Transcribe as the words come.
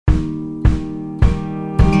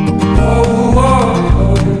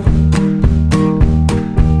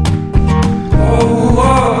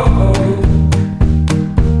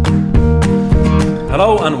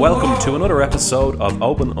Hello and welcome to another episode of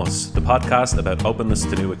Open Us, the podcast about openness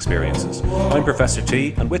to new experiences. I'm Professor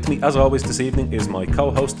T, and with me, as always this evening, is my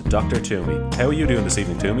co-host, Dr. Toomey. How are you doing this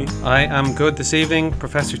evening, Toomey? I am good this evening,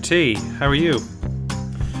 Professor T. How are you?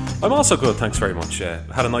 I'm also good, thanks very much.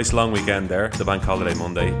 Had a nice long weekend there, the bank holiday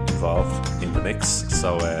Monday involved in the mix,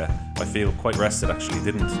 so I feel quite rested actually.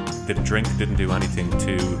 Didn't drink, didn't do anything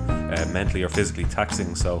too mentally or physically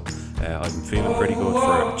taxing, so I'm feeling pretty good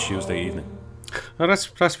for a Tuesday evening. Oh,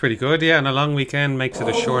 that's pretty good, yeah. And a long weekend makes it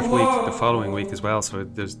a short week the following week as well, so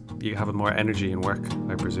you have more energy in work,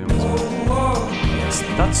 I presume. Yes,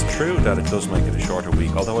 that's true that it does make it a shorter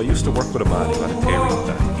week, although I used to work with a man who had a theory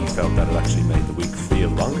that he felt that it actually made the week feel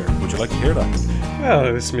longer. Would you like to hear that?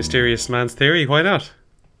 Well, this mysterious man's theory, why not?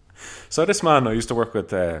 So this man I used to work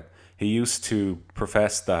with, he used to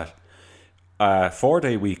profess that a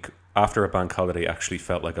 4-day week after a bank holiday actually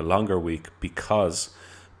felt like a longer week because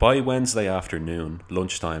by Wednesday afternoon,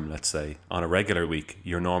 lunchtime, let's say, on a regular week,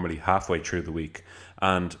 you're normally halfway through the week.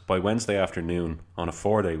 And by Wednesday afternoon, on a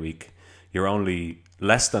 4-day week, you're only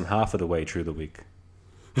less than half of the way through the week.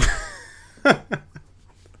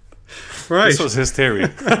 Right. This was his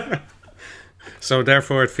theory. So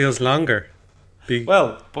therefore it feels longer.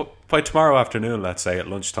 Well, but by tomorrow afternoon, let's say, at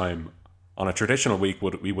lunchtime, on a traditional week,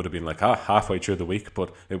 we would have been like, halfway through the week,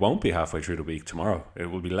 but it won't be halfway through the week tomorrow. It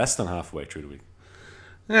will be less than halfway through the week.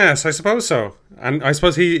 Yes, I suppose so. And I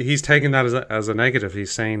suppose he's taking that as a negative.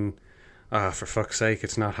 He's saying, for fuck's sake,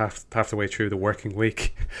 it's not half the way through the working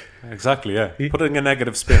week. Exactly, yeah. Putting a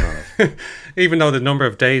negative spin on it. Even though the number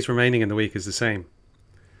of days remaining in the week is the same.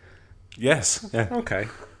 Yes. Yeah. Okay.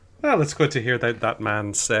 Well, it's good to hear that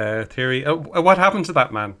man's theory. What happened to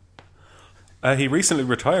that man? He recently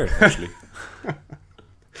retired, actually.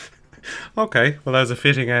 Okay, well, that was a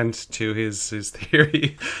fitting end to his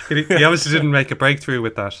theory. He obviously didn't make a breakthrough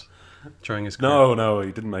with that during his career. No,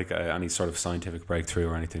 he didn't make any sort of scientific breakthrough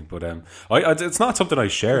or anything. But it's not something I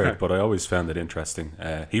shared, okay. But I always found it interesting.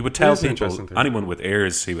 He would tell people, anyone with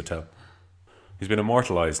ears, he would tell. He's been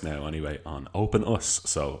immortalised now, anyway, on Open Us.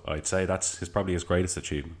 So I'd say that's probably his greatest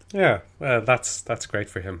achievement. Yeah, well, that's great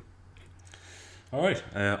for him. All right.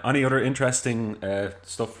 Any other interesting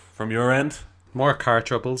stuff from your end? More car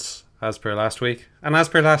troubles, as per last week. And as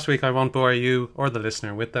per last week, I won't bore you or the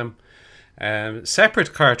listener with them.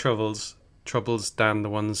 Separate car troubles than the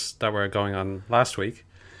ones that were going on last week.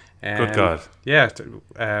 Good God. Yeah,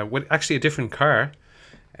 with actually a different car.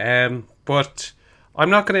 But I'm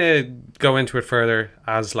not going to go into it further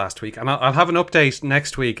as last week. And I'll have an update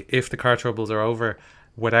next week if the car troubles are over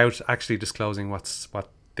without actually disclosing what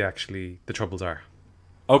the troubles are.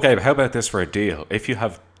 Okay, but how about this for a deal? If you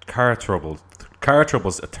have car troubles,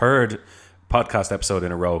 a third podcast episode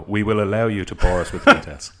in a row, we will allow you to bore us with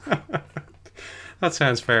details. That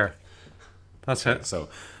sounds fair. That's it. So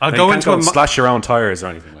I'll go into slash your own tires or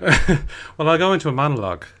anything like that. Well, I'll go into a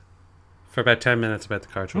monologue for about 10 minutes about the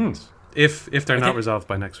car troubles. If they're not resolved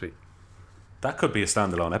by next week. That could be a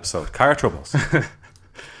standalone episode. Car troubles.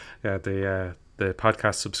 Yeah, the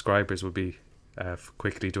podcast subscribers will be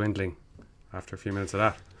quickly dwindling after a few minutes of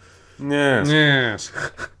that. Yes.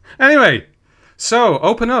 Anyway, so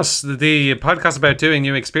Open Us, the podcast about doing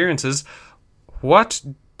new experiences. What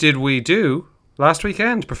did we do last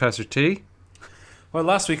weekend, Professor T? Well,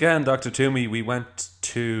 last weekend, Dr. Toomey, we went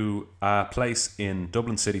to a place in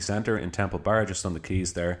Dublin city centre in Temple Bar, just on the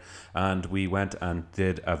quays there, and we went and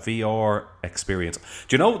did a VR experience.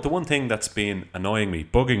 Do you know, the one thing that's been annoying me,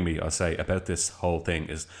 bugging me, I'll say, about this whole thing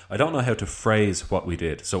is I don't know how to phrase what we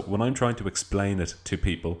did. So when I'm trying to explain it to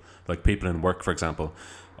people, like people in work, for example,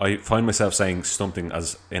 I find myself saying something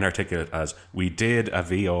as inarticulate as, we did a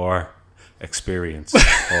VR experience,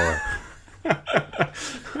 or...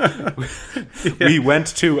 We went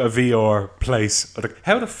to a VR place.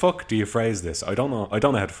 How the fuck do you phrase this? I don't know how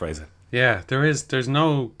to phrase it. Yeah, there's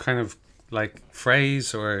no kind of like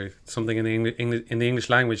phrase or something in the English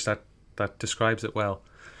language that describes it well,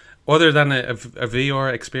 other than a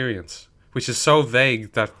VR experience, which is so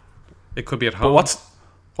vague that it could be at home. But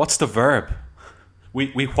what's the verb? We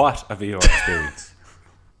what a VR experience?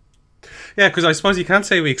 Yeah, because I suppose you can't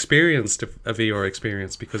say we experienced a VR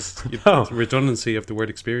experience because the redundancy of the word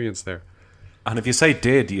experience there. And if you say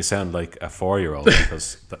did, you sound like a 4-year-old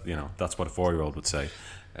because that's what a 4-year-old would say.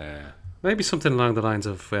 Maybe something along the lines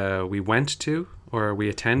of we went to, or we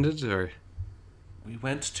attended, or we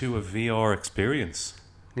went to a VR experience.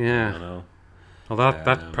 Yeah. I don't know. Well,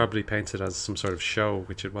 that probably paints it as some sort of show,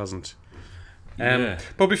 which it wasn't. Yeah.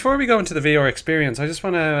 But before we go into the VR experience, I just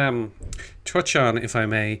want to touch on, if I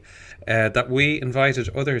may, that we invited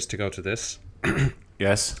others to go to this.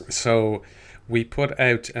 Yes. So we put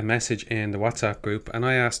out a message in the WhatsApp group, and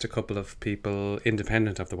I asked a couple of people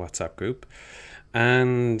independent of the WhatsApp group,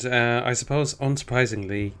 and I suppose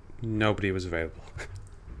unsurprisingly nobody was available.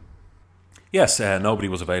 Yes, nobody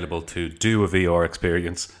was available to do a VR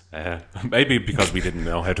experience. Maybe because we didn't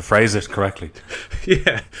know how to phrase it correctly.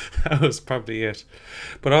 Yeah, that was probably it.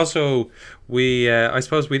 But also, I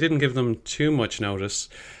suppose we didn't give them too much notice.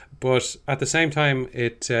 But at the same time,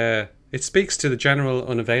 it speaks to the general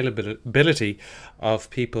unavailability of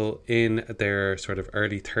people in their sort of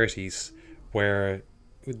early 30s, where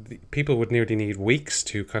people would nearly need weeks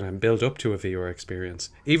to kind of build up to a VR experience,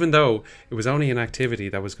 even though it was only an activity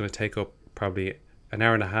that was going to take up probably an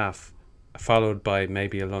hour and a half, followed by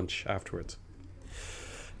maybe a lunch afterwards.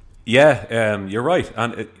 Yeah, you're right.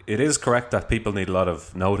 And it is correct that people need a lot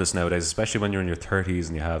of notice nowadays, especially when you're in your 30s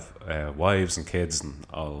and you have wives and kids and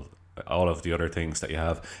all of the other things that you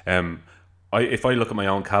have. If I look at my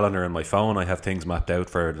own calendar on my phone, I have things mapped out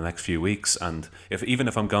for the next few weeks. And even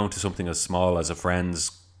if I'm going to something as small as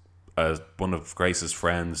one of Grace's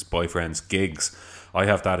boyfriend's gigs, I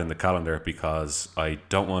have that in the calendar because I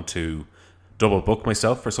don't want to double book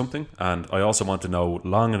myself for something, and I also want to know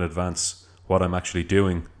long in advance what I'm actually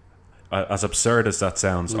doing. As absurd as that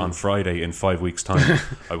sounds, on Friday in 5 weeks' time.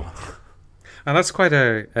 And that's quite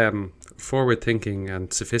a forward-thinking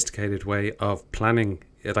and sophisticated way of planning.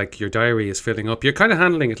 Like, your diary is filling up. You're kind of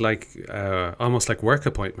handling it like almost like work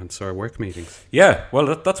appointments or work meetings. Yeah,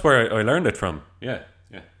 well, that's where I learned it from. Yeah.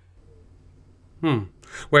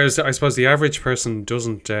 Whereas I suppose the average person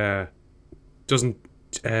doesn't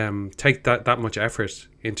take that much effort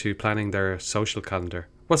into planning their social calendar.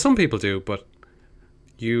 Well, some people do, but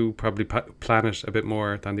you probably plan it a bit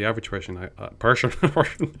more than the average person. I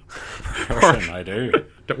do.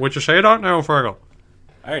 Would you say that now, Fergal?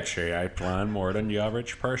 I'd say I plan more than the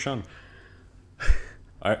average person.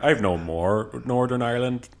 I've no more Northern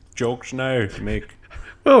Ireland jokes now to make.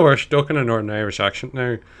 Well, we're stuck in a Northern Irish accent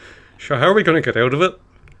now. So how are we going to get out of it?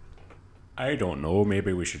 I don't know.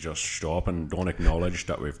 Maybe we should just stop and don't acknowledge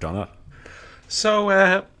that we've done it.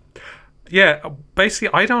 So, yeah, basically,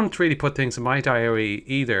 I don't really put things in my diary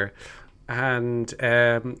either. And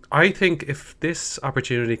I think if this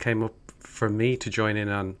opportunity came up for me to join in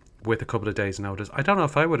on with a couple of days' notice, I don't know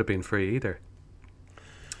if I would have been free either.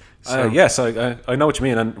 So, yes, I know what you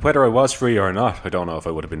mean. And whether I was free or not, I don't know if I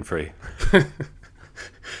would have been free.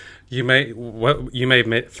 You may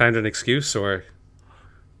have found an excuse, or...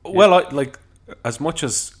 Well, as much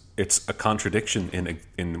as it's a contradiction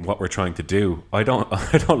in what we're trying to do, I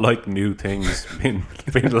don't like new things being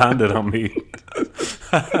landed on me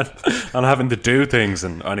and having to do things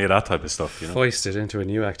and any of that type of stuff. Foisted into a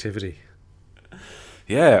new activity.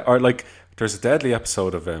 Yeah, or like there's a deadly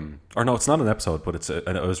episode of or no, it's not an episode, but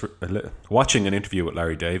I was watching an interview with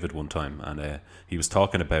Larry David one time, and he was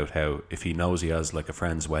talking about how if he knows he has like a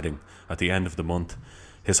friend's wedding at the end of the month,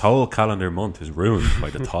 his whole calendar month is ruined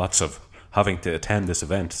by the thoughts of having to attend this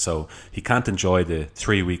event. So he can't enjoy the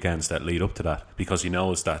 3 weekends that lead up to that because he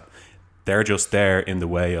knows that they're just there in the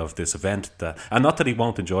way of this event. And not that he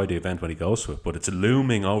won't enjoy the event when he goes to it, but it's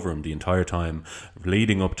looming over him the entire time,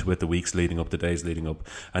 leading up to it, the weeks leading up, the days leading up.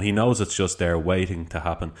 And he knows it's just there waiting to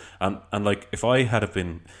happen. And like, if I had have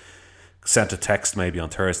been sent a text maybe on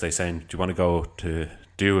Thursday saying, do you want to go to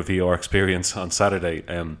do a VR experience on Saturday?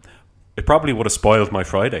 It probably would have spoiled my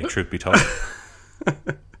Friday, truth be told.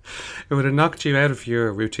 It would have knocked you out of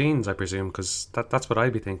your routines, I presume, because that's what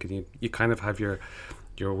I'd be thinking. You kind of have your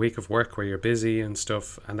week of work where you're busy and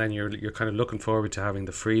stuff, and then you're kind of looking forward to having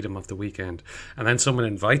the freedom of the weekend, and then someone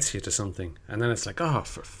invites you to something, and then it's like, oh,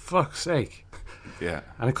 for fuck's sake. Yeah.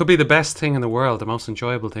 And it could be the best thing in the world, the most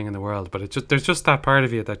enjoyable thing in the world, but there's just that part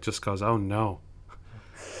of you that just goes, oh no.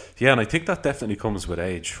 Yeah, and I think that definitely comes with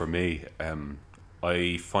age for me.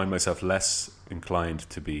 I find myself less inclined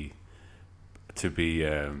to be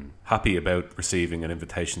happy about receiving an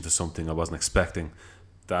invitation to something I wasn't expecting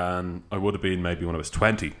than I would have been maybe when I was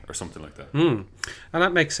 20 or something like that. And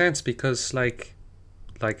that makes sense because with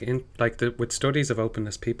studies of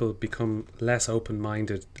openness, people become less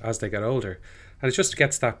open-minded as they get older, and it just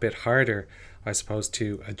gets that bit harder, I suppose,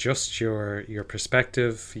 to adjust your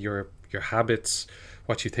perspective, your habits,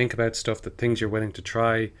 what you think about stuff, the things you're willing to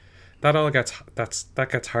try. That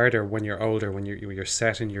gets harder when you're older, when you're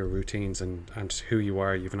set in your routines and who you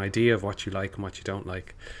are. You have an idea of what you like and what you don't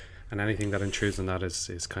like, and anything that intrudes on that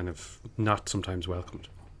is kind of not sometimes welcomed.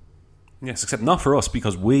 Yes, except not for us,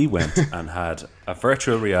 because we went and had a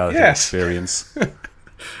virtual reality experience.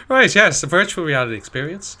 Right, yes, a virtual reality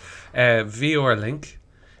experience. VR Link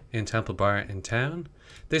in Temple Bar in town.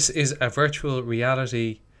 This is a virtual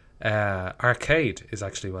reality arcade, is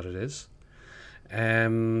actually what it is.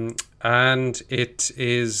 And it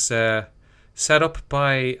is set up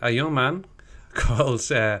by a young man called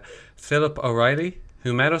Philip O'Reilly,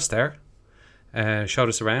 who met us there, showed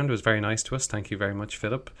us around, was very nice to us. Thank you very much,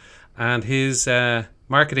 Philip. And his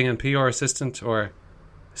marketing and PR assistant, or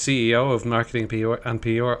CEO of marketing and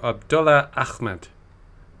PR, Abdullah Ahmed.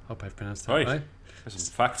 Hope I've pronounced that right. There's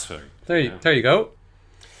some facts there. There you go.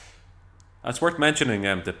 It's worth mentioning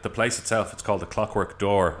the place itself. It's called the Clockwork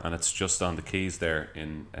Door, and it's just on the quays there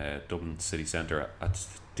in Dublin city centre at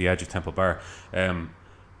the edge of Temple Bar.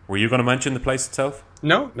 Were you going to mention the place itself?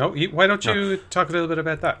 No. Why don't you talk a little bit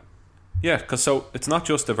about that? Yeah, because it's not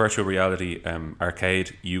just a virtual reality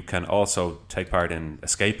arcade. You can also take part in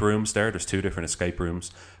escape rooms there. There's 2 different escape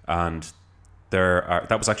rooms, and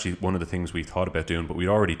that was actually one of the things we thought about doing, but we'd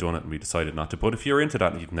already done it and we decided not to. But if you're into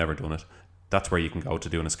that and you've never done it, that's where you can go to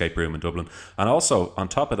do an escape room in Dublin. And also, on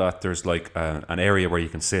top of that, there's like an area where you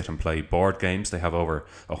can sit and play board games. They have over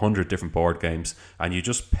 100 different board games, and you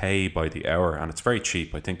just pay by the hour, and it's very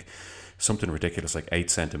cheap. I think something ridiculous like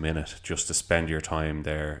 8 cents a minute just to spend your time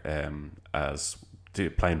there as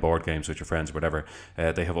playing board games with your friends or whatever.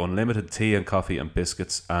 They have unlimited tea and coffee and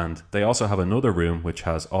biscuits, and they also have another room which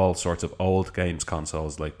has all sorts of old games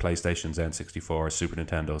consoles like PlayStations, N64, Super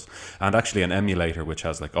Nintendos, and actually an emulator which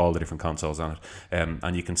has like all the different consoles on it.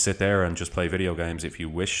 And you can sit there and just play video games if you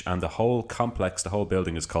wish. And the whole complex, the whole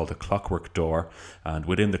building is called the Clockwork Door, and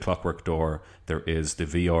within the Clockwork Door there is the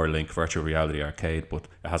VR Link virtual reality arcade, but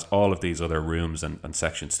it has all of these other rooms and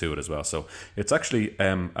sections to it as well. So it's actually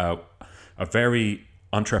a very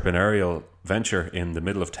entrepreneurial venture in the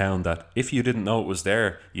middle of town that if you didn't know it was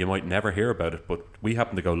there, you might never hear about it. But we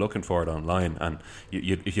happened to go looking for it online, and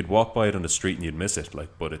you'd walk by it on the street and you'd miss it.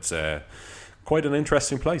 But it's quite an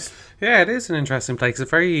interesting place. Yeah, it is an interesting place. It's a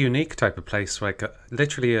very unique type of place, like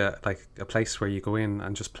literally a place where you go in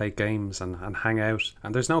and just play games and hang out.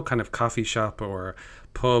 And there's no kind of coffee shop or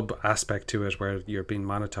pub aspect to it where you're being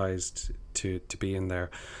monetized to be in there.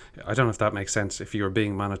 I don't know if that makes sense, if you were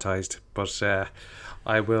being monetized, but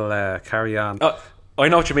I will carry on. I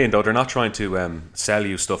know what you mean, though. They're not trying to sell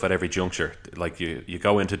you stuff at every juncture. Like you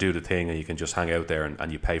go in to do the thing and you can just hang out there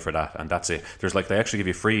and you pay for that, and that's it. There's they actually give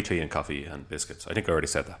you free tea and coffee and biscuits. I think I already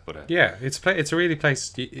said that, but yeah, it's a really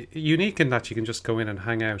place unique in that you can just go in and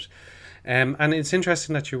hang out. And it's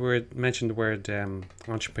interesting that you mentioned the word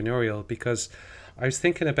entrepreneurial, because I was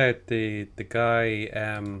thinking about the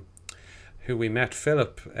guy who we met,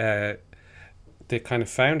 Philip, the kind of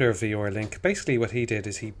founder of VR Link. Basically what he did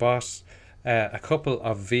is he bought a couple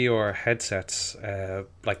of VR headsets,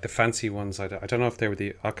 like the fancy ones. I don't know if they were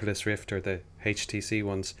the Oculus Rift or the HTC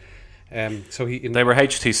ones. So they were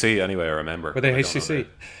HTC anyway, I remember. Were they HTC?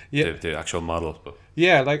 Yeah, the actual model. But.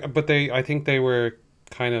 Yeah, I think they were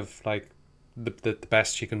kind of like the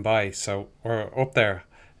best you can buy, or up there.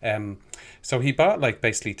 So he bought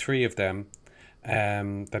basically 3 of them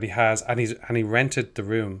that he has, and he rented the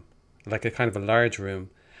room, like a kind of a large room,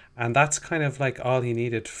 and that's kind of like all he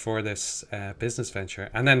needed for this business venture,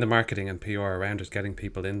 and then the marketing and PR around it, getting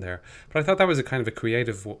people in there. But I thought that was a kind of a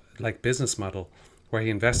creative business model where he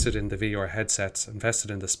invested in the VR headsets, invested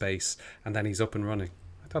in the space, and then he's up and running.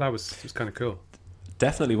 I thought it was kind of cool.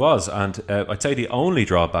 Definitely was, and I'd say the only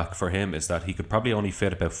drawback for him is that he could probably only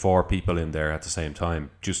fit about 4 people in there at the same time,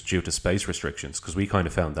 just due to space restrictions, because we kind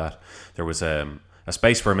of found that there was a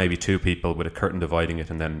space for maybe 2 people with a curtain dividing it,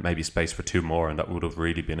 and then maybe space for 2 more, and that would have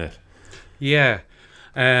really been it. Yeah,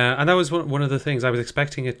 and that was one of the things. I was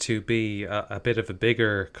expecting it to be a bit of a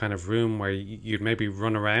bigger kind of room where you'd maybe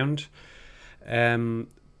run around,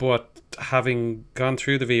 but having gone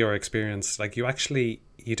through the VR experience,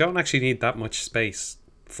 you don't actually need that much space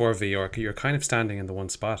for VR. You're kind of standing in the one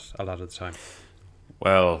spot a lot of the time.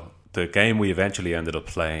 Well, the game we eventually ended up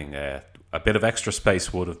playing, a bit of extra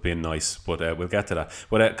space would have been nice, but we'll get to that.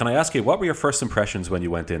 But can I ask you, what were your first impressions when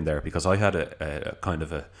you went in there? Because I had a kind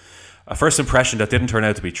of a first impression that didn't turn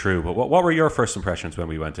out to be true. But what were your first impressions when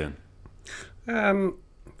we went in?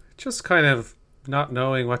 Just kind of not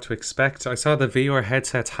knowing what to expect. I saw the VR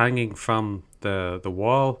headsets hanging from the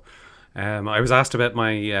wall. I was asked about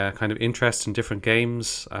my kind of interest in different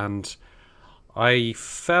games, and I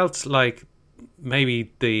felt like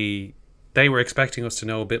maybe they were expecting us to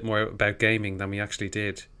know a bit more about gaming than we actually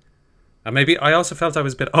did. And maybe I also felt I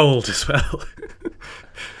was a bit old as well.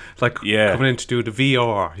 Coming in to do the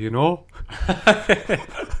VR, you know?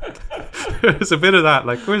 There's a bit of that,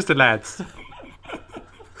 where's the lads?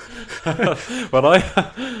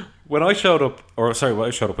 When I showed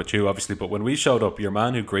up with you, obviously, but when we showed up, your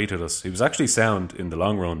man who greeted us, he was actually sound in the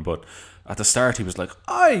long run, but at the start he was like,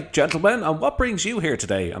 "Hi, gentlemen, and what brings you here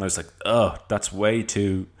today?" And I was like, "Oh, that's way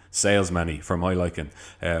too salesman-y for my liking.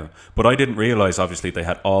 But I didn't realise, obviously, they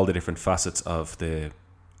had all the different facets of the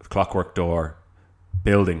Clockwork Door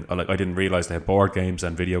building. I didn't realise they had board games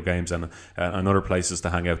and video games and other places to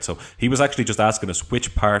hang out. So he was actually just asking us,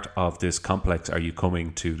 which part of this complex are you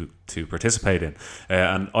coming to participate in?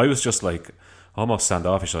 And I was just like, almost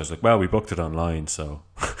standoffish. I was like, well, we booked it online, so.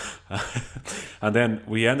 And then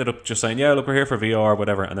we ended up just saying, yeah, look, we're here for VR,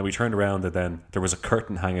 whatever. And then we turned around, and then there was a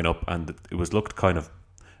curtain hanging up, and it looked kind of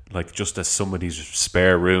like just as somebody's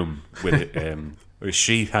spare room with a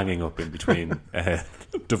sheet hanging up in between,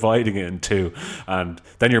 dividing it in two. And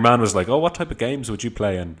then your man was like, oh, what type of games would you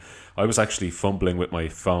play? And I was actually fumbling with my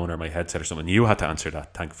phone or my headset or something. You had to answer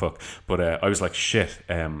that, thank fuck. But I was like, shit,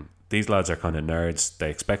 these lads are kind of nerds. They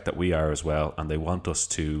expect that we are as well, and they want us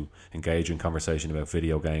to engage in conversation about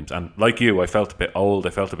video games. And like you, I felt a bit old. I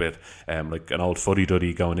felt a bit like an old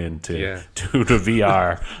fuddy-duddy going into to the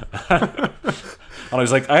VR. And I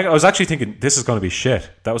was like, I was actually thinking, this is going to be shit.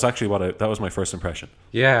 That was actually that was my first impression.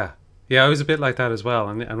 Yeah, I was a bit like that as well.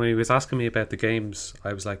 And when he was asking me about the games,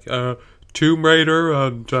 I was like, Tomb Raider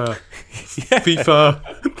and FIFA.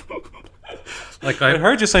 Like I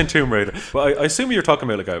heard you saying Tomb Raider, but I assume you're talking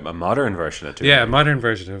about like a modern version of Tomb Raider. Yeah, a modern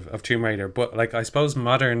version of Tomb Raider. But like, I suppose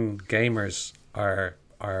modern gamers are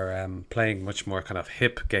playing much more kind of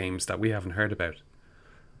hip games that we haven't heard about.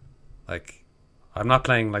 Like, I'm not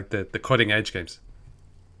playing like the cutting edge games.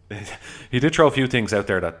 He did throw a few things out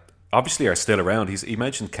there that obviously are still around. He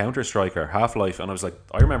mentioned Counter-Strike or Half-Life, and I was like,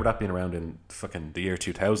 I remember that being around in fucking the year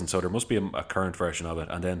 2000, so there must be a current version of it.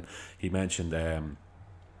 And then he mentioned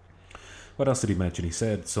what else did he mention? He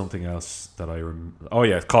said something else that oh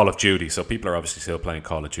yeah, Call of Duty. So people are obviously still playing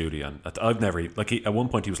Call of Duty, and I've never at one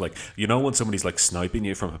point he was like, you know, when somebody's like sniping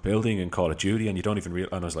you from a building in Call of Duty and you don't even and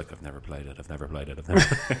I was like, I've never played it.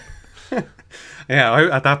 Yeah,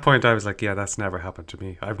 at that point I was like, yeah, that's never happened to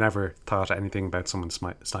me. I've never thought anything about someone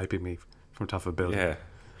sniping me from top of a building. Yeah,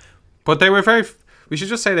 but they were we should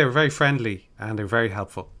just say they were very friendly and they were very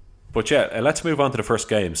helpful. But yeah, let's move on to the first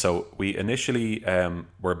game. So we initially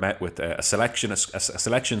were met with a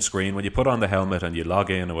selection screen. When you put on the helmet and you log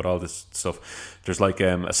in and with all this stuff, there's like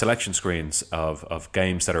a selection screens of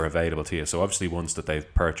games that are available to you. So obviously ones that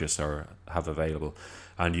they've purchased or have available.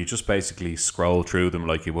 And you just basically scroll through them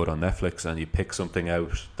like you would on Netflix and you pick something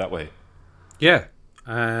out that way. Yeah.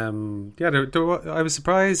 I was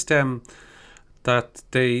surprised that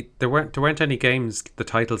there weren't any games, the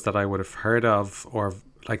titles that I would have heard of, or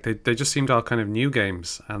like they just seemed all kind of new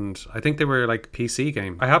games, and I think they were like PC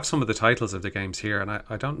games. I have some of the titles of the games here, and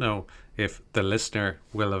I don't know if the listener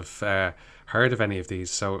will have heard of any of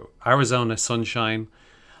these. So Arizona Sunshine,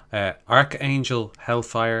 Archangel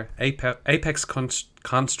Hellfire, Apex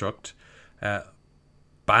Construct,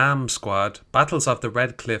 BAM Squad, Battles of the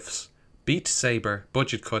Red Cliffs, Beat Saber,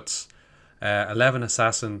 Budget Cuts, 11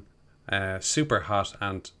 Assassin, Super Hot,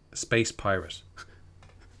 and Space Pirate.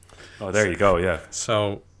 Oh, there you go, yeah.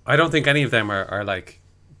 So I don't think any of them are like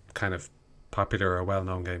kind of popular or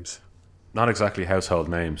well-known games. Not exactly household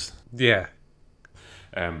names. Yeah.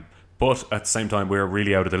 But at the same time, we're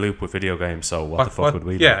really out of the loop with video games, so what the fuck would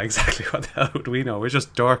we know? Yeah, exactly. What the hell would we know? We're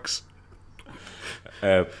just dorks.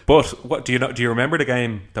 But what do you remember the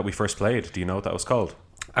game that we first played? Do you know what that was called?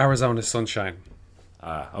 Arizona Sunshine.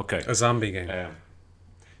 Okay. A zombie game.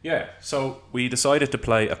 Yeah, so we decided to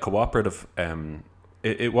play a cooperative.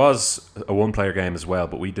 It was a one-player game as well,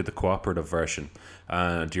 but we did the cooperative version.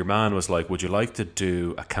 And your man was like, would you like to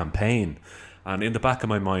do a campaign? And in the back of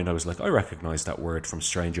my mind, I was like, I recognise that word from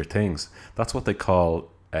Stranger Things. That's what they call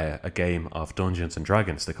a game of Dungeons and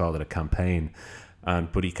Dragons. They call it a campaign.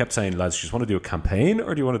 But he kept saying, lads, do you just want to do a campaign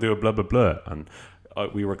or do you want to do a blah, blah, blah? And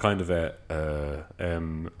we were kind of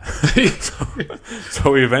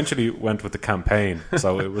so we eventually went with the campaign.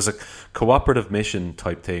 So it was a cooperative mission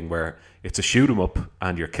type thing where it's a shoot 'em up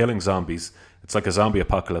and you're killing zombies. It's like a zombie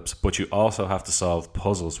apocalypse, but you also have to solve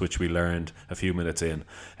puzzles, which we learned a few minutes in.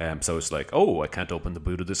 So it's like, oh, I can't open the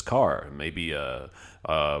boot of this car. Maybe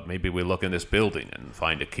we'll look in this building and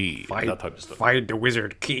find a key. That type of stuff. Find the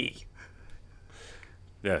wizard key.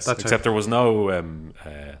 Yes, except there was no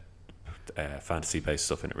fantasy-based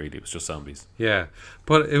stuff in it, really. It was just zombies. Yeah,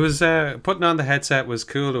 but it was putting on the headset was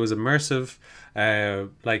cool. It was immersive.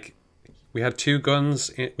 Like, we had two guns.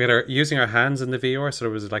 Using our hands in the VR, so there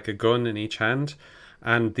was like a gun in each hand,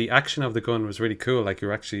 and the action of the gun was really cool. Like,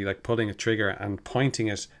 you're actually like pulling a trigger and pointing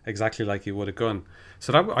it exactly like you would a gun.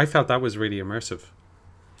 So I felt that was really immersive.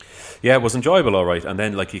 Yeah, it was enjoyable, all right. And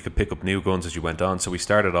then, like, you could pick up new guns as you went on. So we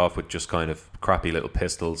started off with just kind of crappy little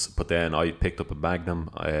pistols, but then I picked up a Magnum,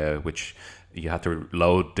 which You had to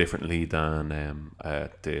load differently than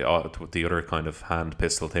the other kind of hand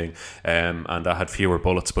pistol thing, and that had fewer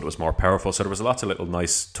bullets, but it was more powerful. So there was lots of little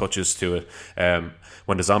nice touches to it.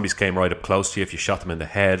 When the zombies came right up close to you, if you shot them in the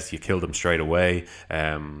head, you killed them straight away.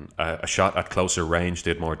 A shot at closer range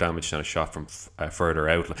did more damage than a shot from further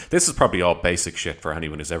out. This is probably all basic shit for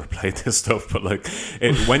anyone who's ever played this stuff, but like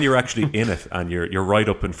when you're actually in it and you're right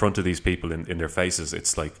up in front of these people in their faces,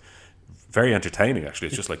 it's like very entertaining. Actually,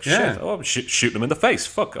 it's just like shit. Oh, shooting them in the face.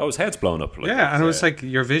 Fuck! Oh, his head's blown up. Like, yeah, and it was like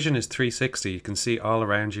your vision is 360. You can see all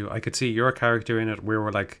around you. I could see your character in it. We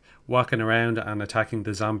were like walking around and attacking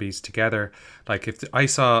the zombies together. Like if I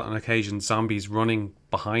saw on occasion zombies running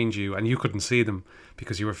behind you and you couldn't see them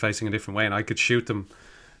because you were facing a different way, and I could shoot them.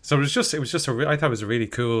 So I thought it was a really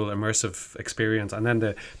cool immersive experience, and then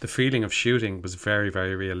the feeling of shooting was very,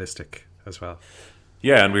 very realistic as well.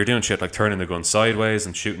 Yeah, and we were doing shit like turning the gun sideways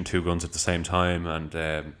and shooting two guns at the same time, and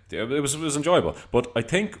it was enjoyable. But I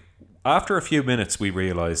think after a few minutes we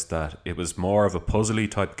realised that it was more of a puzzly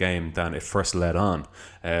type game than it first led on.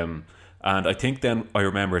 And I think then I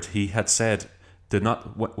remembered he had said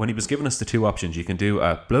when he was giving us the two options, you can do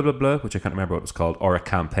a blah blah blah, which I can't remember what it was called, or a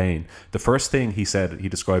campaign. The first thing he said, he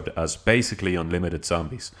described it as basically unlimited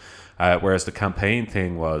zombies, whereas the campaign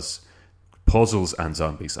thing was puzzles and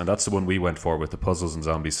zombies, and that's the one we went for, with the puzzles and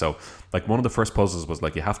zombies. So like one of the first puzzles was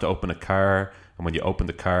like you have to open a car, and when you open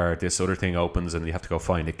the car this other thing opens and you have to go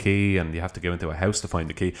find a key, and you have to go into a house to find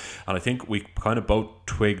the key. And I think we kind of both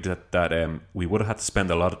twigged that we would have had to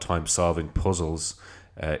spend a lot of time solving puzzles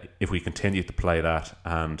if we continued to play that,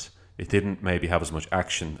 and it didn't maybe have as much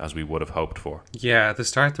action as we would have hoped for. Yeah, at the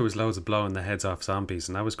start there was loads of blowing the heads off zombies,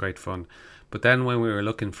 and that was great fun. But then when we were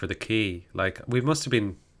looking for the key, like we must have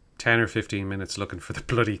been 10 or 15 minutes looking for the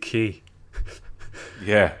bloody key.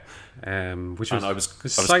 Yeah. Which was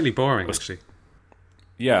slightly boring, actually.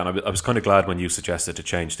 Yeah, and I was kind of glad when you suggested to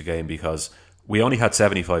change the game, because we only had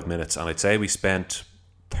 75 minutes, and I'd say we spent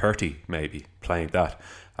 30 maybe playing that,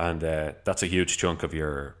 and that's a huge chunk of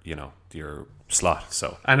your slot.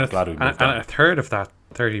 So I'm glad we moved on. And a third of that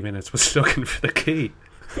 30 minutes was looking for the key.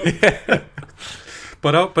 Yeah.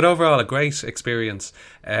 But overall, a great experience.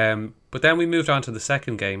 But then we moved on to the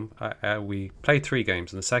second game. We played 3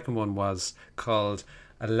 games, and the second one was called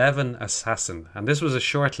 11 Assassin. And this was a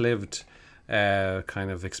short-lived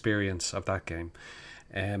kind of experience of that game.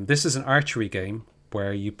 This is an archery game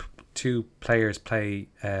where two players play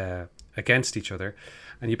against each other,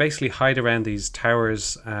 and you basically hide around these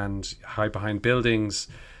towers and hide behind buildings.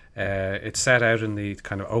 It's set out in the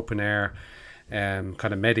kind of open air, kind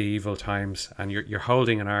of medieval times, and you're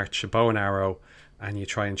holding an arch, a bow and arrow, and you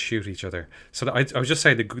try and shoot each other. So I would just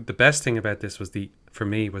say the best thing about this was for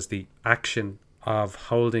me the action of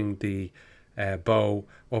holding the bow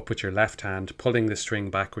up with your left hand, pulling the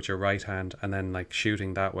string back with your right hand, and then like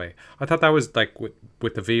shooting that way. I thought that was like with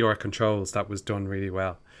the VR controls, that was done really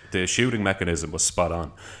well. The shooting mechanism was spot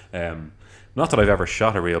on. Not that I've ever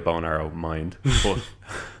shot a real bow and arrow, mind, but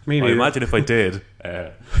I imagine if I did,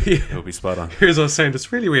 it would be spot on. Here's what I was saying,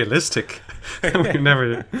 it's really realistic. We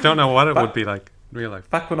don't know what it would be like in real life.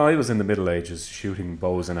 Back when I was in the Middle Ages shooting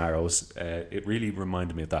bows and arrows, it really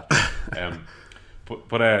reminded me of that.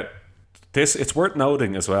 It's worth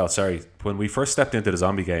noting as well. Sorry, when we first stepped into the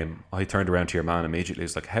zombie game, I turned around to your man immediately.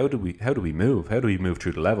 It's like, how do we move? How do we move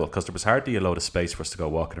through the level? Because there was hardly a load of space for us to go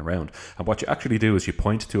walking around. And what you actually do is you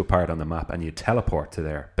point to a part on the map and you teleport to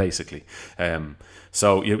there, basically.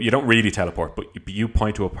 So you don't really teleport, but you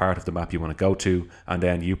point to a part of the map you want to go to, and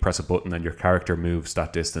then you press a button and your character moves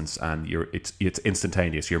that distance, and it's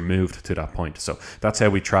instantaneous. You're moved to that point. So that's how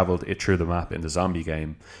we travelled it through the map in the zombie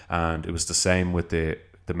game. And it was the same with the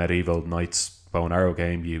medieval knights bow and arrow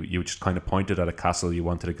game. You just kind of pointed at a castle you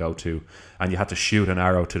wanted to go to, and you had to shoot an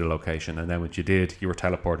arrow to the location, and then when you did, you were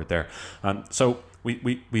teleported there. And so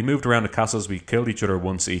we moved around the castles. We killed each other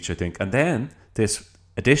once each, I think, and then this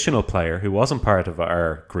additional player who wasn't part of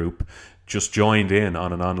our group just joined in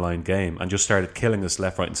on an online game and just started killing us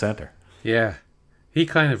left, right and centre. Yeah, he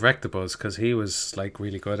kind of wrecked the buzz because he was like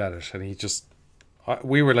really good at it, and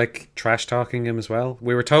we were like trash talking him as well.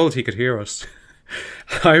 We were told he could hear us.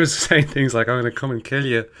 I was saying things like, I'm going to come and kill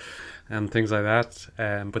you, and things like that.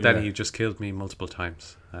 But then he just killed me multiple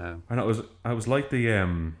times. And I was like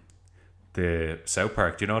the South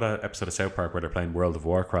Park. Do you know that episode of South Park where they're playing World of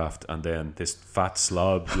Warcraft, and then this fat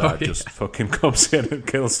slob lad just fucking comes in and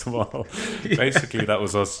kills them all? Basically, that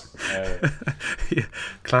was us.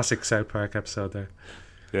 Classic South Park episode there.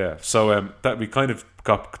 Yeah. So that we kind of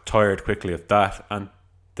got tired quickly of that, and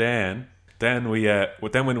then then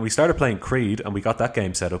when we started playing Creed and we got that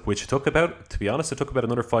game set up, which took about, to be honest, it took about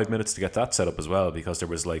another 5 minutes to get that set up as well, because there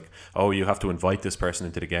was like, oh, you have to invite this person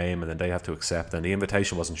into the game and then they have to accept, and the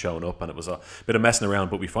invitation wasn't showing up, and it was a bit of messing around.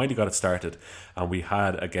 But we finally got it started and we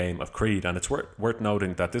had a game of Creed, and it's worth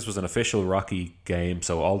noting that this was an official Rocky game,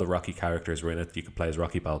 so all the Rocky characters were in it. You could play as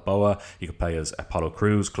Rocky Balboa, you could play as Apollo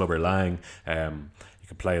Crews, Clubber Lang, you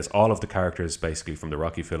could play as all of the characters basically from the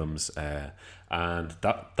Rocky films, and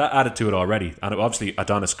that added to it already. And obviously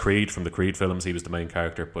Adonis Creed from the Creed films, he was the main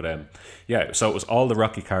character. But so it was all the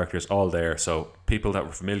Rocky characters all there, so people that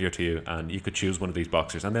were familiar to you, and you could choose one of these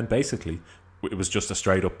boxers. And then basically it was just a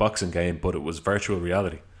straight up boxing game, but it was virtual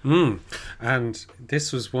reality. And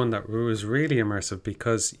this was one that was really immersive,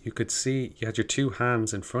 because you could see you had your two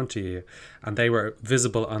hands in front of you and they were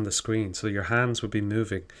visible on the screen, so your hands would be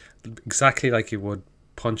moving exactly like you would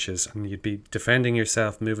punches, and you'd be defending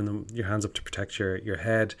yourself, moving your hands up to protect your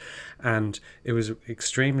head, and it was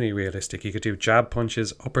extremely realistic. You could do jab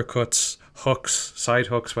punches, uppercuts, hooks, side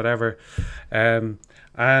hooks, whatever, and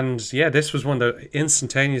yeah, this was one that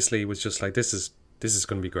instantaneously was just like, this is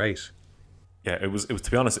going to be great. Yeah, it was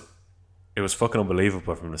to be honest, it was fucking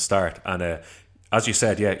unbelievable from the start. And as you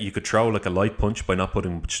said, yeah, you could throw like a light punch by not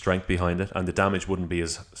putting much strength behind it, and the damage wouldn't be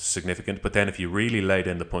as significant. But then if you really laid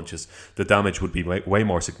in the punches, the damage would be way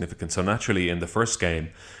more significant. So naturally, in the first game,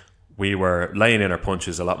 we were laying in our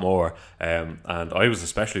punches a lot more, and I was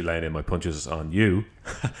especially laying in my punches on you.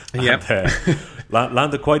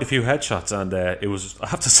 Landed quite a few headshots, and it was, I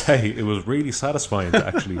have to say, it was really satisfying to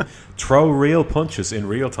actually throw real punches in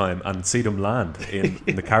real time and see them land in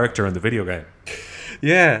the character in the video game.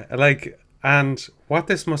 Yeah, and what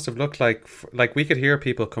this must have looked like we could hear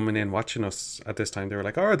people coming in watching us at this time. They were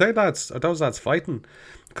like, oh, are those lads fighting?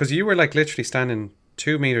 Because you were like literally standing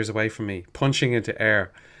 2 meters away from me, punching into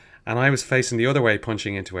air, and I was facing the other way,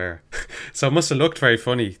 punching into air. So it must have looked very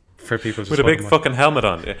funny for people. Just with a big fucking helmet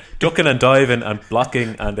on, ducking and diving and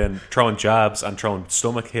blocking, and then throwing jabs and throwing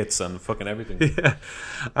stomach hits and fucking everything.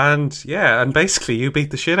 And basically you beat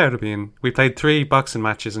the shit out of me, and we played 3 boxing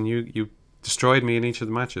matches, and you destroyed me in each of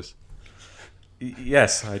the matches.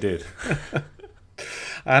 Yes, I did.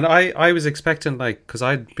 And I was expecting, like, because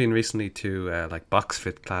I'd been recently to like box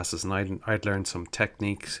fit classes, and I'd learned some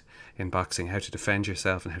techniques in boxing, how to defend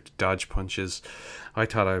yourself and how to dodge punches. I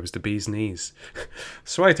thought I was the bee's knees.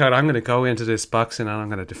 So I thought, I'm going to go into this boxing and I'm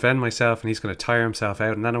going to defend myself, and he's going to tire himself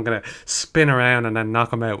out, and then I'm going to spin around and then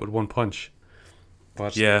knock him out with one punch.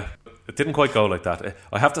 But yeah, it didn't quite go like that.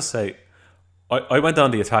 I have to say, I went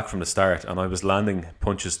on the attack from the start, and I was landing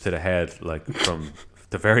punches to the head like from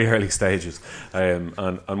the very early stages. And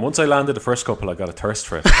once I landed the first couple, I got a thirst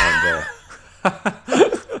for it.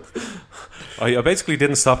 And I basically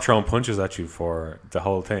didn't stop throwing punches at you for the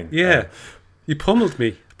whole thing. Yeah, you pummeled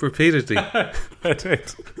me repeatedly. I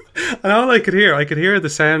did. And all I could hear the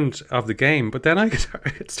sound of the game, but then I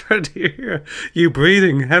started to hear you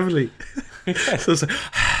breathing heavily. Yes. So it was like,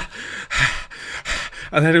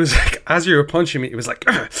 and then it was like, as you were punching me, it was like,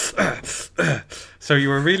 so you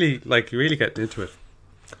were really getting into it.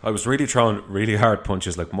 I was really throwing really hard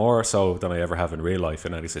punches, like more so than I ever have in real life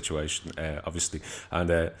in any situation, obviously.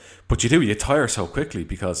 And but you tire so quickly,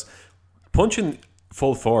 because punching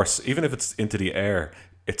full force, even if it's into the air,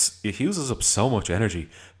 it uses up so much energy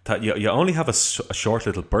that you only have a short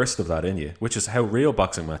little burst of that in you, which is how real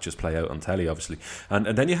boxing matches play out on telly, obviously. And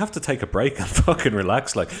then you have to take a break and fucking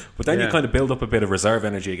relax, like. But then you kind of build up a bit of reserve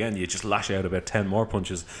energy again. You just lash out about 10 more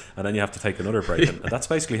punches, and then you have to take another break. And that's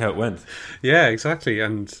basically how it went. Yeah, exactly.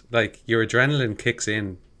 And like, your adrenaline kicks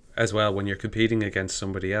in as well when you're competing against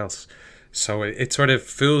somebody else. So it sort of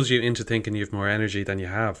fools you into thinking you have more energy than you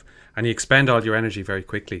have, and you expend all your energy very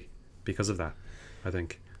quickly because of that, I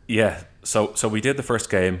think. Yeah, so we did the first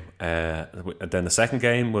game, and then the second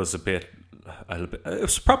game was a bit. It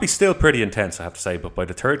was probably still pretty intense, I have to say. But by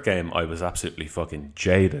the third game, I was absolutely fucking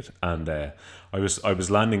jaded, and I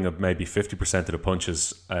was landing at maybe 50% of the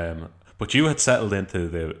punches. But you had settled into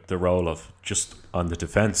the role of just on the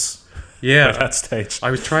defense. Yeah, at that stage,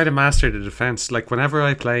 I was trying to master the defense. Like, whenever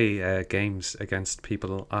I play games against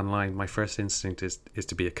people online, my first instinct is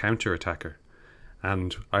to be a counter attacker.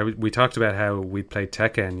 And we talked about how we played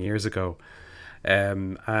Tekken years ago,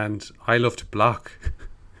 and I love to block.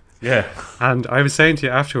 Yeah. And I was saying to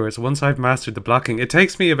you afterwards, once I've mastered the blocking, it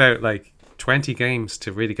takes me about like 20 games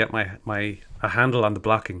to really get a handle on the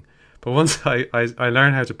blocking. But once I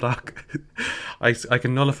learn how to block, I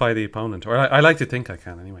can nullify the opponent, or I like to think I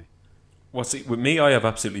can anyway. Well, see, with me, I have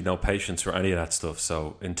absolutely no patience for any of that stuff.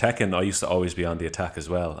 So in Tekken, I used to always be on the attack as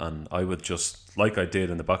well, and I would just, like I did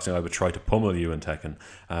in the boxing, I would try to pummel you in Tekken,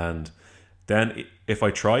 and then if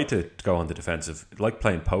I try to go on the defensive, like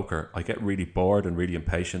playing poker, I get really bored and really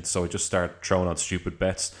impatient, so I just start throwing on stupid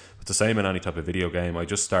bets. It's the same in any type of video game. I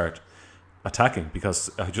just start attacking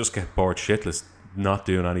because I just get bored shitless not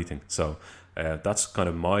doing anything. So that's kind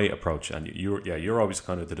of my approach. And you're always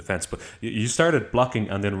kind of the defense, but you started blocking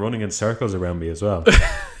and then running in circles around me as well.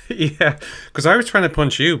 Yeah, because I was trying to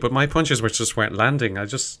punch you, but my punches just weren't landing. I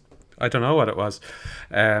don't know what it was.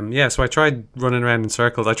 So I tried running around in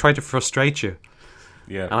circles. I tried to frustrate you.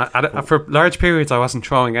 Yeah. And for large periods, I wasn't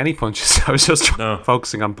throwing any punches. I was just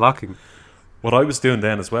focusing on blocking. What I was doing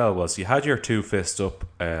then as well was you had your two fists up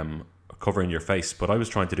covering your face, but I was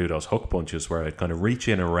trying to do those hook punches where I'd kind of reach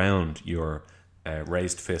in around your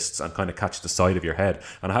raised fists and kind of catch the side of your head.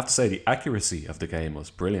 And I have to say the accuracy of the game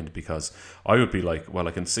was brilliant, because I would be like, well,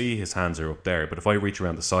 I can see his hands are up there, but if I reach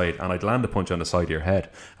around the side, and I'd land a punch on the side of your head,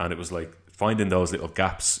 and it was like finding those little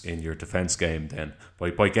gaps in your defense game. Then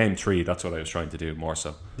by game 3, that's what I was trying to do more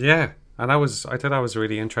so. Yeah, and I thought that was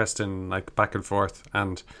really interesting, like back and forth,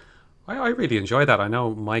 and I really enjoyed that. I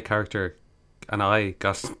know my character and I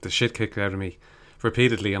got the shit kicked out of me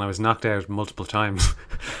repeatedly, and I was knocked out multiple times,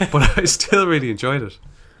 but I still really enjoyed it.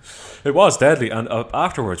 It was deadly, and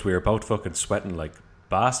afterwards we were both fucking sweating like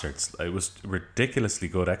bastards. It was ridiculously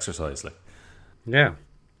good exercise, like. Yeah.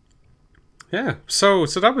 So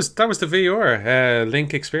that was the VR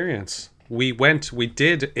Link experience. We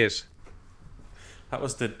did it. That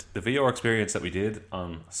was the VR experience that we did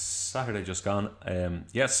on Saturday just gone.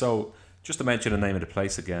 So just to mention the name of the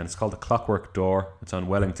place again, it's called the Clockwork Door. It's on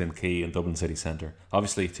Wellington Quay in Dublin City Centre.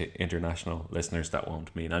 Obviously, to international listeners, that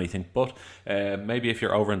won't mean anything, but maybe if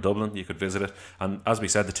you're over in Dublin, you could visit it. And as we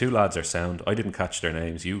said, the two lads are sound. I didn't catch their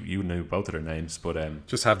names. You knew both of their names, but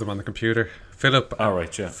just have them on the computer. Philip. All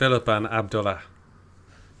right, yeah. Philip and Abdullah.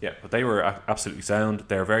 Yeah, but they were absolutely sound.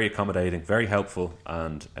 They're very accommodating, very helpful,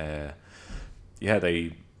 and I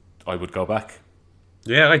would go back.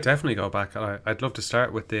 Yeah, I'd definitely go back. I'd love to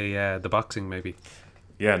start with the boxing, maybe.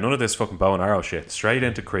 Yeah, none of this fucking bow and arrow shit. Straight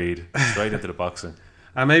into Creed. Straight into the boxing.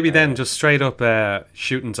 And maybe then just straight up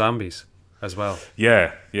shooting zombies as well.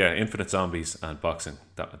 Yeah, infinite zombies and boxing.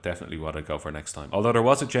 That's definitely what I'd go for next time. Although there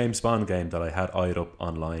was a James Bond game that I had eyed up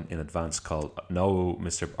online in advance called No,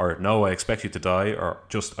 I Expect You to Die, or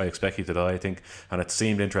just I Expect You to Die, I think. And it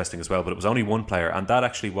seemed interesting as well, but it was only one player. And that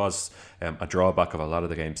actually was a drawback of a lot of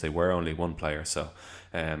the games. They were only one player, so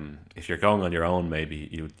if you're going on your own, maybe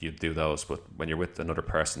you'd do those, but when you're with another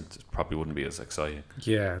person, it probably wouldn't be as exciting.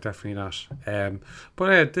 Yeah, definitely not.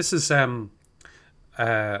 But this is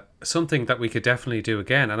something that we could definitely do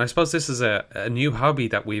again, and I suppose this is a new hobby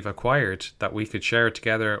that we've acquired that we could share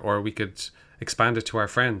together, or we could expand it to our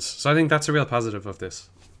friends. So I think that's a real positive of this.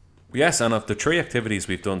 Yes, and of the 3 activities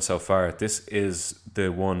we've done so far, this is the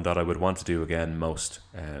one that I would want to do again most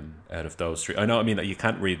out of those 3. I know, I mean, you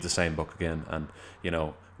can't read the same book again, and,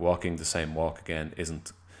 walking the same walk again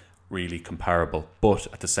isn't really comparable. But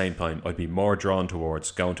at the same time, I'd be more drawn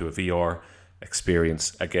towards going to a VR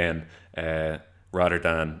experience again rather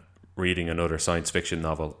than reading another science fiction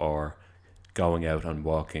novel or going out and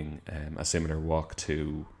walking a similar walk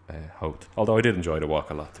to Hoth. Although I did enjoy the walk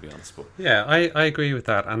a lot, to be honest. But yeah, I agree with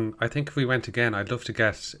that, and I think if we went again, I'd love to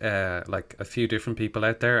get like a few different people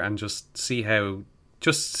out there and just see them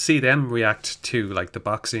react to like the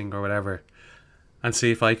boxing or whatever, and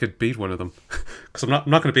see if I could beat one of them. Because I'm not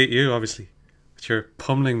going to beat you, obviously, but you're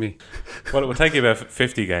pummeling me. Well, it will take you about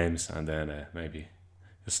 50 games, and then maybe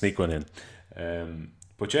just sneak one in.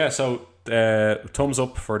 But yeah, so thumbs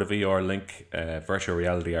up for the VR Link virtual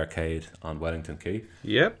reality arcade on Wellington Quay.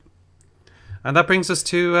 Yep. And that brings us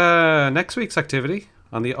to next week's activity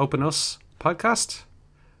on the Open Us podcast,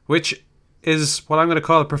 which is what I'm going to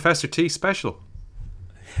call a Professor T special.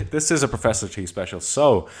 This is a Professor T special.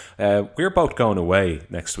 So we're both going away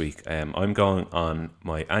next week. I'm going on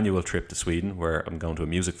my annual trip to Sweden, where I'm going to a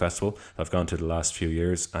music festival I've gone to the last few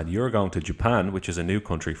years, and you're going to Japan, which is a new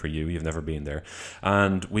country for you. You've never been there.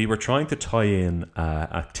 And we were trying to tie in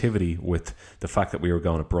activity with the fact that we were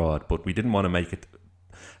going abroad, but we didn't want to make it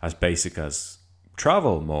as basic as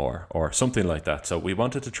travel more or something like that. So we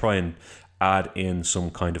wanted to try and add in some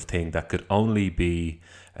kind of thing that could only be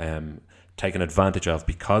taken advantage of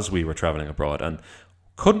because we were traveling abroad, and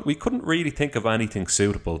we couldn't really think of anything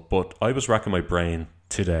suitable. But I was racking my brain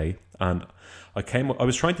today, and I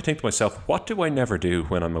was trying to think to myself, what do I never do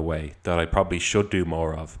when I'm away that I probably should do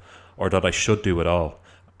more of, or that I should do at all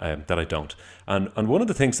that I don't. And one of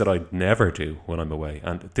the things that I never do when I'm away,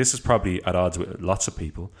 and this is probably at odds with lots of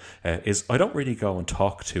people, is I don't really go and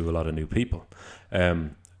talk to a lot of new people.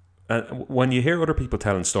 when you hear other people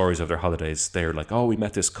telling stories of their holidays, they're like, oh, we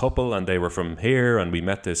met this couple and they were from here, and we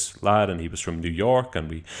met this lad and he was from New York, and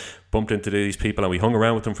we bumped into these people and we hung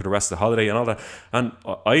around with them for the rest of the holiday and all that. And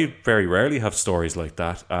I very rarely have stories like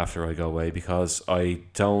that after I go away, because I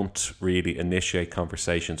don't really initiate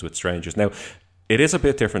conversations with strangers. Now, it is a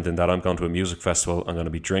bit different in that I'm going to a music festival. I'm going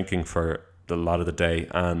to be drinking for a lot of the day,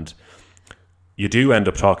 and you do end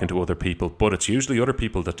up talking to other people, but it's usually other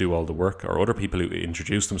people that do all the work, or other people who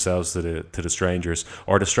introduce themselves to the strangers,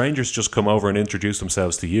 or the strangers just come over and introduce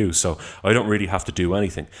themselves to you, so I don't really have to do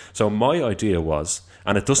anything. So my idea was,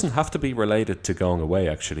 and it doesn't have to be related to going away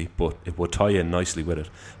actually, but it would tie in nicely with it.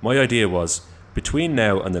 My idea was, between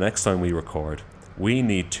now and the next time we record, we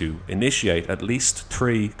need to initiate at least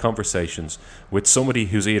 3 conversations with somebody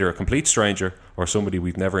who's either a complete stranger or somebody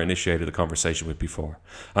we've never initiated a conversation with before.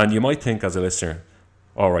 And you might think as a listener,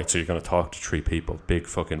 all right, so you're going to talk to 3 people. Big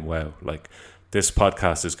fucking wow. Like, this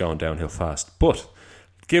podcast is going downhill fast. But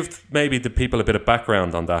give maybe the people a bit of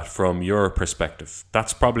background on that from your perspective.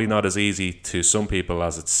 That's probably not as easy to some people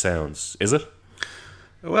as it sounds, is it?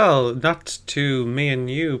 Well, not to me and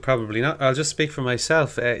you, probably not. I'll just speak for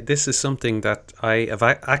myself. This is something that I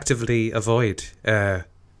actively avoid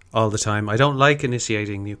all the time. I don't like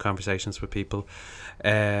initiating new conversations with people.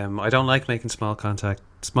 I don't like making small talk,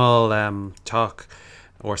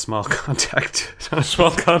 or small contact.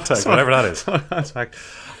 Small contact, whatever that is. Small contact.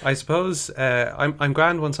 I suppose I'm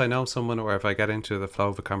grand once I know someone, or if I get into the flow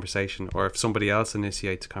of a conversation, or if somebody else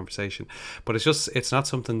initiates a conversation. But it's not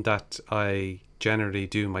something that I generally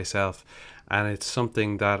do myself, and it's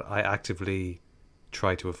something that I actively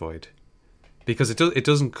try to avoid, because it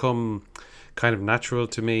doesn't come kind of natural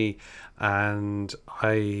to me, and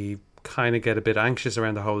I kind of get a bit anxious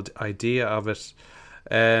around the whole idea of it.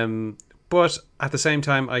 But at the same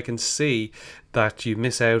time, I can see that you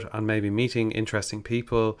miss out on maybe meeting interesting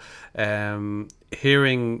people,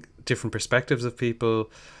 hearing different perspectives of people,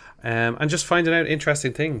 and just finding out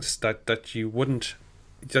interesting things that you wouldn't,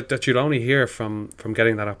 that you'd only hear from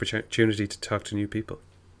getting that opportunity to talk to new people.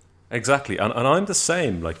 Exactly. And I'm the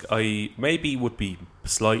same. Like, I maybe would be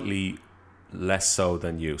slightly less so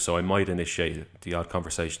than you, so I might initiate the odd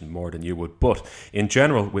conversation more than you would, but in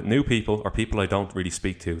general, with new people or people I don't really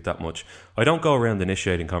speak to that much, I don't go around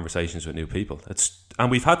initiating conversations with new people.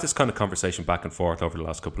 And we've had this kind of conversation back and forth over the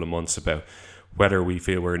last couple of months about whether we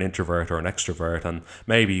feel we're an introvert or an extrovert, and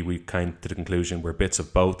maybe we came to the conclusion we're bits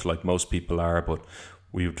of both, like most people are, but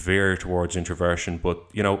we would veer towards introversion.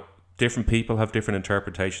 But different people have different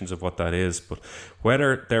interpretations of what that is, but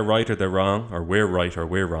whether they're right or they're wrong, or we're right or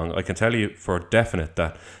we're wrong, I can tell you for definite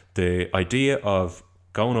that the idea of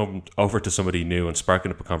going over to somebody new and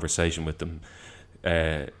sparking up a conversation with them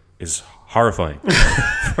is horrifying.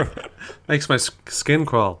 Makes my skin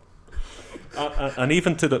crawl. And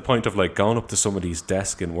even to the point of like going up to somebody's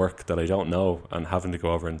desk in work that I don't know and having to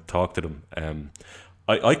go over and talk to them,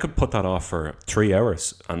 I could put that off for 3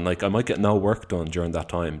 hours, and like I might get no work done during that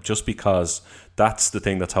time, just because that's the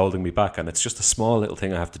thing that's holding me back, and it's just a small little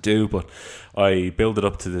thing I have to do, but I build it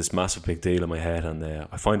up to this massive big deal in my head, and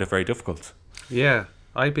I find it very difficult. Yeah,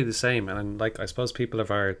 I'd be the same, and like I suppose people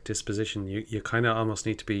of our disposition, you kind of almost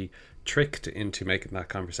need to be tricked into making that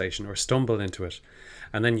conversation, or stumble into it,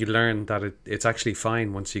 and then you learn that it's actually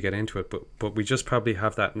fine once you get into it, but we just probably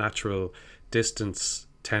have that natural distance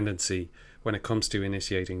tendency when it comes to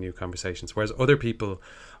initiating new conversations, whereas other people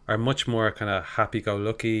are much more kind of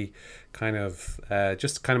happy-go-lucky, kind of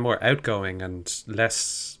just kind of more outgoing and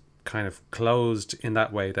less kind of closed in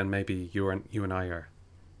that way than maybe you and I are.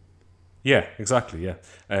 Yeah, exactly. Yeah,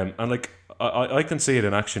 and like I can see it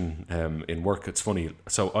in action in work. It's funny.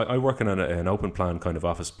 So I work in an open plan kind of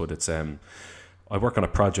office, but it's I work on a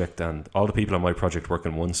project, and all the people on my project work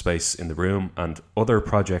in one space in the room, and other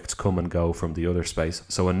projects come and go from the other space.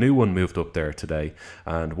 So a new one moved up there today,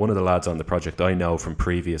 and one of the lads on the project I know from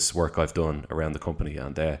previous work I've done around the company,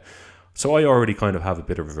 and so I already kind of have a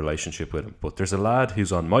bit of a relationship with him. But there's a lad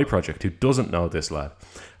who's on my project who doesn't know this lad,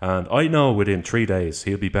 and I know within 3 days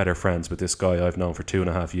he'll be better friends with this guy I've known for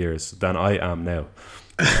 2.5 years than I am now.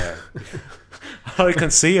 I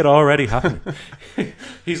can see it already happening.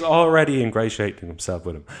 He's already ingratiating himself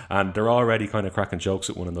with him, and they're already kind of cracking jokes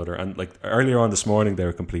at one another, and like earlier on this morning they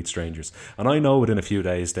were complete strangers, and I know within a few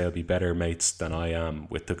days they'll be better mates than I am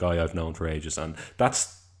with the guy I've known for ages. And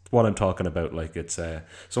that's what I'm talking about. Like, it's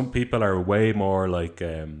some people are way more like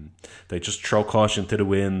they just throw caution to the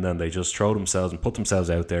wind, and they just throw themselves and put themselves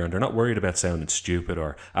out there, and they're not worried about sounding stupid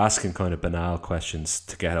or asking kind of banal questions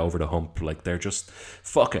to get over the hump. Like, they're just,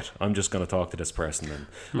 fuck it, I'm just going to talk to this person.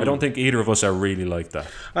 And I don't think either of us are really like that.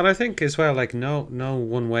 And I think as well, like, no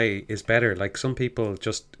one way is better. Like, some people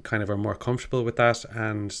just kind of are more comfortable with that,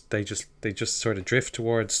 and they just sort of drift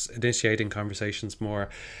towards initiating conversations more.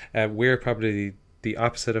 We're probably the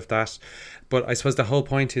opposite of that, but I suppose the whole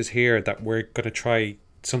point is here that we're going to try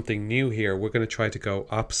something new here. We're going to try to go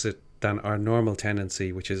opposite than our normal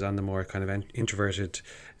tendency, which is on the more kind of introverted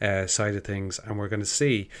side of things, and we're going to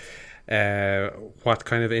see what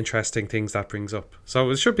kind of interesting things that brings up.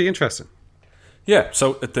 So it should be interesting. Yeah,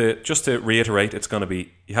 so just to reiterate, it's going to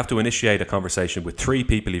be, you have to initiate a conversation with 3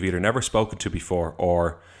 people you've either never spoken to before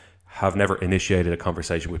or have never initiated a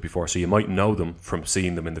conversation with before. So you might know them from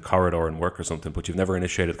seeing them in the corridor in work or something, but you've never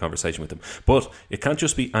initiated a conversation with them. But it can't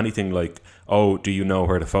just be anything like, oh, do you know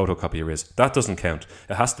where the photocopier is? That doesn't count.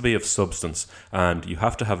 It has to be of substance, and you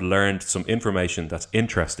have to have learned some information that's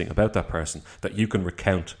interesting about that person that you can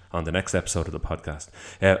recount on the next episode of the podcast.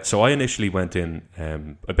 So I initially went in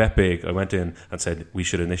a bet big. I went in and said we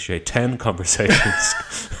should initiate 10 conversations.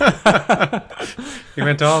 You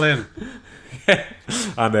went all in.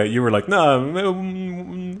 And you were like, no,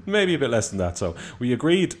 maybe a bit less than that. So we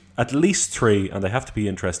agreed at least 3, and they have to be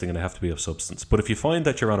interesting and they have to be of substance. But if you find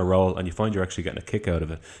that you're on a roll and you find you're actually getting a kick out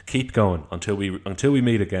of it, keep going until we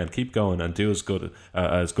meet again. Keep going and do as good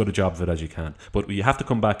a job of it as you can. But you have to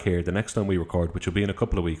come back here the next time we record, which will be in a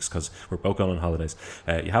couple of weeks because we're both going on holidays.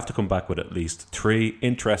 You have to come back with at least 3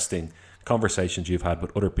 interesting conversations you've had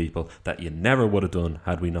with other people that you never would have done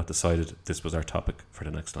had we not decided this was our topic for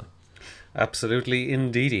the next time. Absolutely,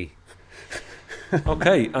 indeedy.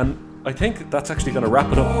 Okay, and I think that's actually going to wrap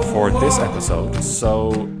it up for this episode.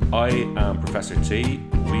 So I am Professor T.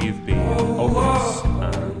 We've been Openness,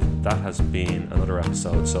 and that has been another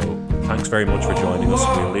episode. So thanks very much for joining us.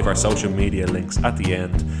 We'll leave our social media links at the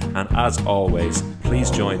end. And as always, please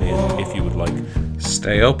join in if you would like.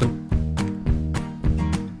 Stay open.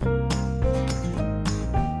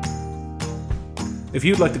 If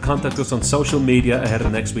you'd like to contact us on social media ahead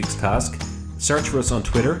of next week's task, search for us on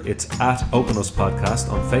Twitter, it's @OpenUsPodcast.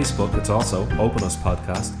 On Facebook, it's also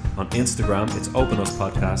OpenUsPodcast. On Instagram, it's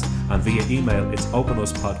OpenUsPodcast. And via email, it's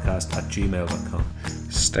OpenUsPodcast@gmail.com.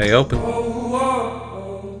 Stay open.